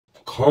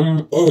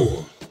Come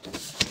on.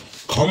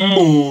 Come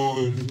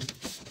on.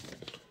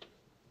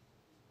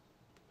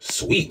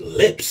 Sweet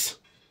lips.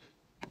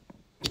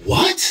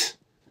 What?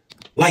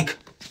 Like,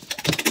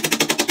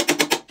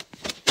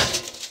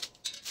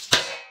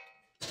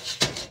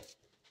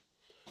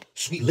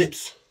 sweet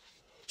lips.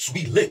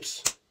 Sweet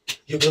lips.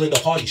 Your girl in the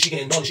party, she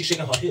getting naughty, she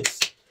shaking her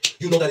hips.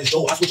 You know that it's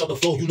Joe, I switch up the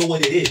flow, you know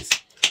what it is.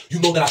 You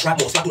know that I trap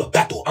more, slide through the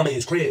back door, I'm in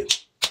his crib.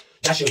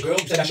 That's your girl,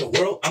 you said that's your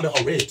world, I'm in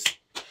her ribs.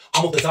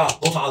 I'm off the top,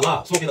 go to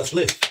Allah, smoking a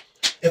spliff.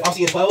 If I'm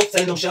seeing 12,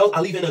 sending them shells,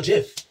 I leave in a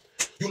jiff.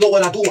 You know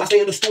what I do, I stay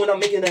in the store and I'm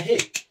making a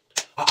hit.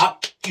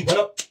 He run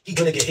up, he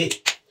gonna get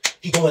hit.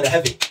 He going to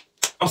heaven.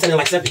 I'm sending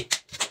like 7.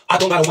 I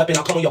don't got a weapon,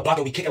 I'll come on your block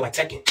and we kick it like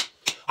Tekken.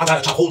 I got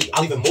a chop holy,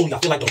 I'll even moly, I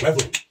feel like the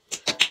Reverend.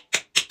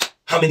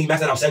 How many max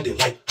that I'm sending,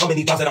 like, how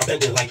many blocks that I'm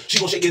bending, like, she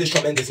gon' shake it, it's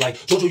tremendous, like,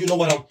 Jojo, you know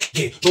what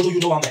Jojo, you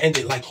know I'ma end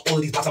it, like, all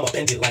of these blocks I'ma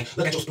bend it, like,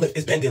 look at your split,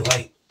 it's bending,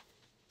 like.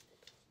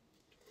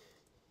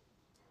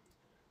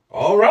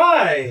 All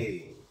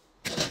right.